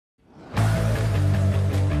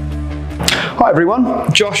Hi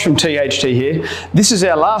everyone, Josh from THT here. This is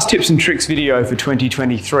our last tips and tricks video for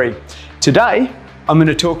 2023. Today, I'm going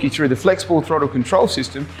to talk you through the Flexball Throttle Control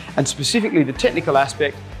System and specifically the technical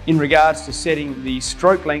aspect in regards to setting the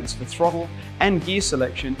stroke lengths for throttle and gear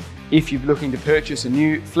selection if you're looking to purchase a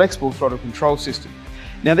new Flexball Throttle Control System.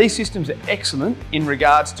 Now these systems are excellent in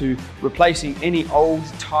regards to replacing any old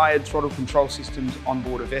tired throttle control systems on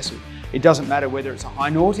board a vessel. It doesn't matter whether it's a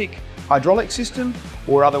high nautic hydraulic system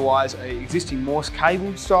or otherwise an existing Morse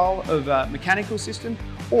cable style of mechanical system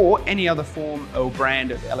or any other form or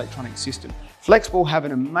brand of electronic system. Flexball have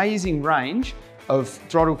an amazing range of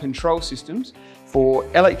throttle control systems for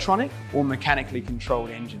electronic or mechanically controlled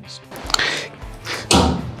engines.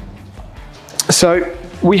 So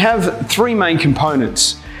we have three main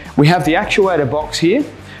components. We have the actuator box here,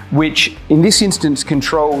 which in this instance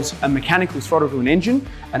controls a mechanical throttle to an engine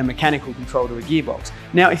and a mechanical control to a gearbox.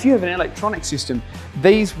 Now, if you have an electronic system,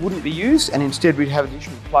 these wouldn't be used and instead we'd have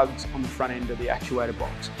additional plugs on the front end of the actuator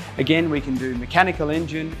box. Again, we can do mechanical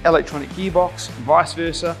engine, electronic gearbox, vice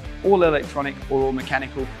versa, all electronic or all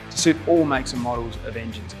mechanical to suit all makes and models of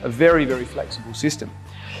engines. A very, very flexible system.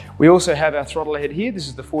 We also have our throttle head here. This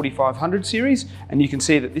is the 4500 series, and you can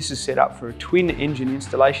see that this is set up for a twin engine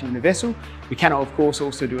installation in a vessel. We can of course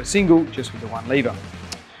also do a single just with the one lever.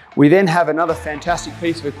 We then have another fantastic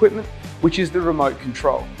piece of equipment, which is the remote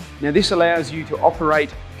control. Now this allows you to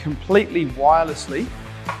operate completely wirelessly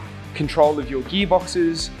control of your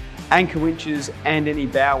gearboxes, anchor winches, and any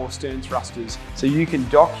bow or stern thrusters. So you can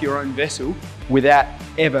dock your own vessel without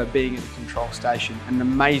ever being at a control station. An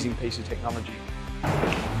amazing piece of technology.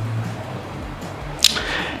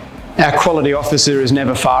 Our quality officer is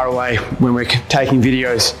never far away when we're taking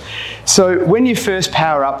videos. So when you first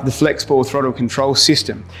power up the Flexball Throttle Control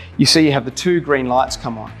System, you see you have the two green lights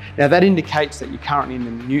come on. Now that indicates that you're currently in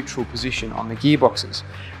the neutral position on the gearboxes.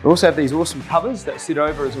 We also have these awesome covers that sit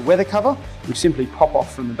over as a weather cover, which simply pop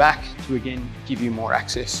off from the back to again give you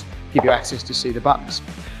access to see the buttons.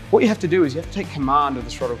 What you have to do is you have to take command of the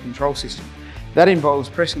throttle control system. That involves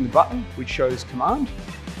pressing the button, which shows command,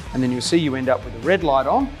 and then you'll see you end up with a red light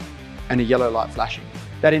on and a yellow light flashing.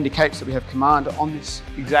 That indicates that we have command on this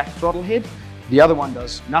exact throttle head. The other one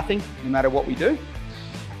does nothing, no matter what we do.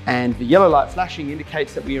 And the yellow light flashing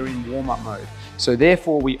indicates that we are in warm-up mode. So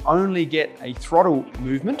therefore, we only get a throttle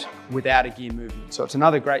movement without a gear movement. So it's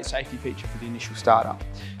another great safety feature for the initial startup.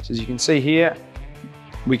 So as you can see here,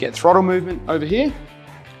 we get throttle movement over here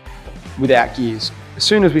without gears. As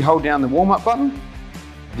soon as we hold down the warm-up button,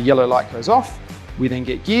 the yellow light goes off. We then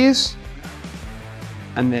get gears,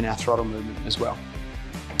 and then our throttle movement as well.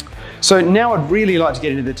 So now I'd really like to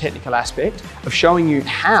get into the technical aspect of showing you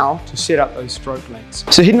how to set up those stroke lengths.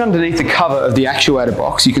 So hidden underneath the cover of the actuator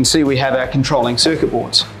box, you can see we have our controlling circuit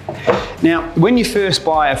boards. Now, when you first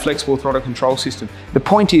buy a Flexball Throttle Control System, the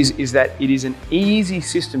point is that it is an easy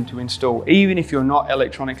system to install. Even if you're not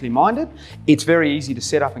electronically minded, it's very easy to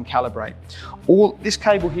set up and calibrate. This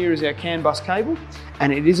cable here is our CAN bus cable,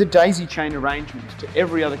 and it is a daisy chain arrangement to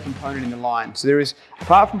every other component in the line. So there is,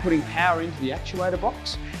 apart from putting power into the actuator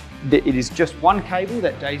box, it is just one cable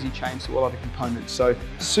that daisy chains to all other components. So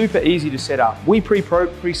super easy to set up. We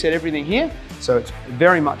preset everything here, so it's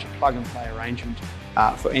very much a plug and play arrangement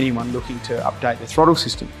for anyone looking to update their throttle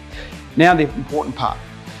system. Now the important part.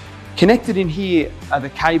 Connected in here are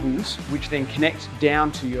the cables which then connect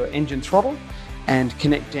down to your engine throttle and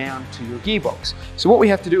connect down to your gearbox. So what we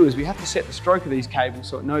have to do is we have to set the stroke of these cables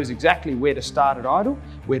so it knows exactly where to start at idle,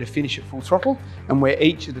 where to finish at full throttle, and where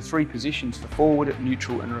each of the three positions for forward,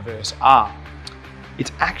 neutral and reverse are.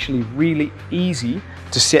 It's actually really easy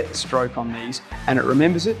to set the stroke on these and it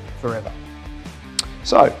remembers it forever.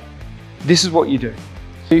 So this is what you do.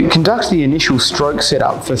 To conduct the initial stroke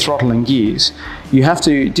setup for throttle and gears, you have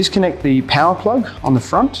to disconnect the power plug on the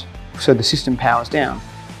front so the system powers down.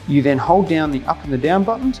 You then hold down the up and the down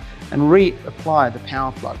buttons and reapply the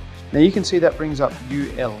power plug. Now you can see that brings up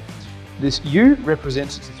UL. This U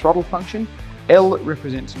represents the throttle function, L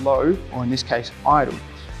represents low, or in this case idle.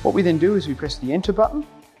 What we then do is we press the enter button,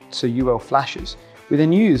 so UL flashes. We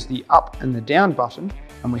then use the up and the down button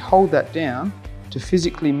and we hold that down to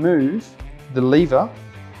physically move the lever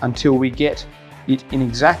until we get it in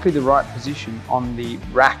exactly the right position on the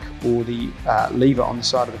rack or the lever on the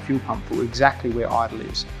side of the fuel pump for exactly where idle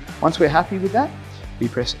is. Once we're happy with that, we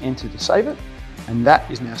press enter to save it, and that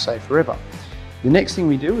is now saved forever. The next thing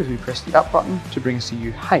we do is we press the up button to bring us to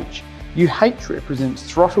UH. UH represents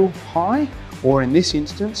throttle high, or in this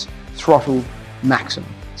instance, throttle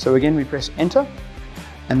maximum. So again, we press enter,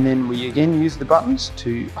 and then we again use the buttons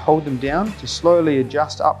to hold them down to slowly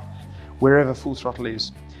adjust up wherever full throttle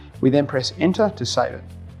is. We then press enter to save it.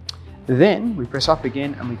 Then we press up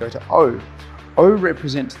again and we go to O. O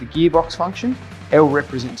represents the gearbox function, L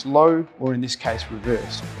represents low, or in this case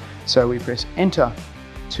reverse. So we press enter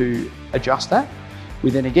to adjust that. We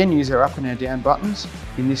then again use our up and our down buttons.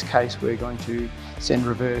 In this case, we're going to send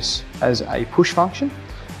reverse as a push function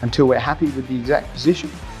until we're happy with the exact position.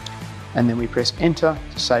 And then we press enter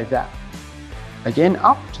to save that. Again,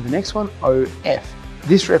 up to the next one, OF.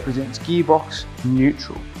 This represents gearbox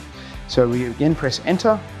neutral. So we again press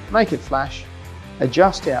enter, make it flash,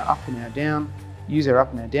 adjust our up and our down, use our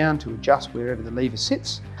up and our down to adjust wherever the lever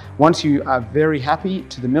sits. Once you are very happy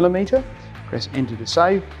to the millimeter, press enter to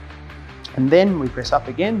save. And then we press up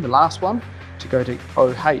again, the last one, to go to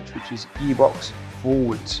OH, which is gearbox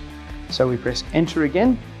forwards. So we press enter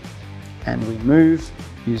again, and we move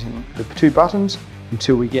using the two buttons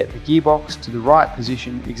until we get the gearbox to the right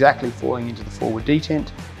position, exactly falling into the forward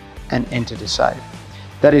detent, and enter to save.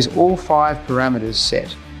 That is all 5 parameters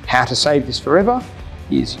set. How to save this forever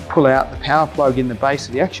is you pull out the power plug in the base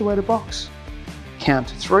of the actuator box, count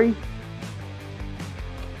to 3,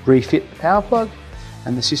 refit the power plug,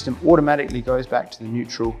 and the system automatically goes back to the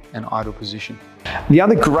neutral and idle position. The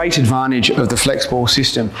other great advantage of the Flexball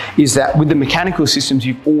system is that with the mechanical systems,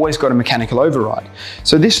 you've always got a mechanical override.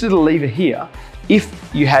 So this little lever here, if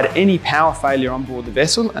you had any power failure on board the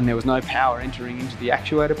vessel and there was no power entering into the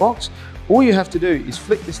actuator box, all you have to do is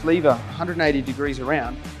flick this lever 180 degrees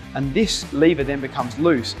around, and this lever then becomes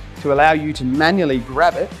loose to allow you to manually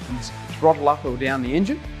grab it and throttle up or down the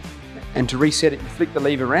engine. And to reset it, you flick the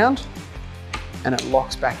lever around and it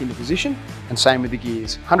locks back into position, and same with the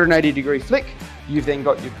gears. 180 degree flick, you've then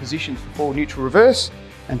got your positions for forward, neutral, reverse,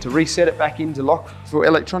 and to reset it back into lock for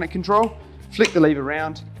electronic control, flick the lever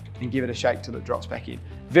around and give it a shake till it drops back in.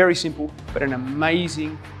 Very simple, but an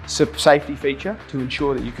amazing safety feature to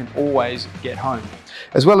ensure that you can always get home.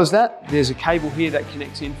 As well as that, there's a cable here that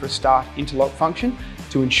connects in for a start interlock function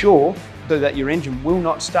to ensure that your engine will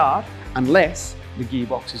not start unless the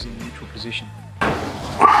gearbox is in neutral position.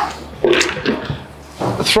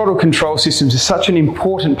 The throttle control systems are such an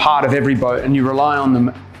important part of every boat, and you rely on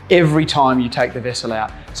them every time you take the vessel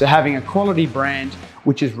out. So having a quality brand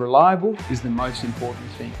which is reliable is the most important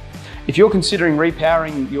thing. If you're considering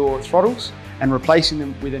repowering your throttles and replacing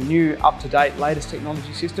them with a new, up-to-date, latest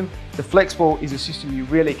technology system, the Flexball is a system you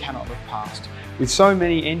really cannot look past. With so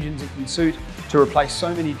many engines it can suit to replace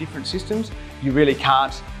so many different systems, you really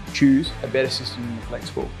can't choose a better system than the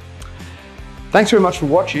Flexball. Thanks very much for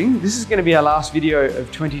watching. This is going to be our last video of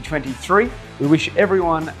 2023. We wish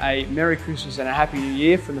everyone a Merry Christmas and a Happy New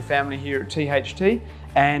Year from the family here at THT,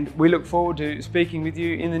 and we look forward to speaking with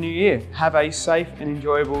you in the new year. Have a safe and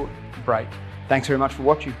enjoyable break. Thanks very much for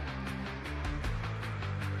watching.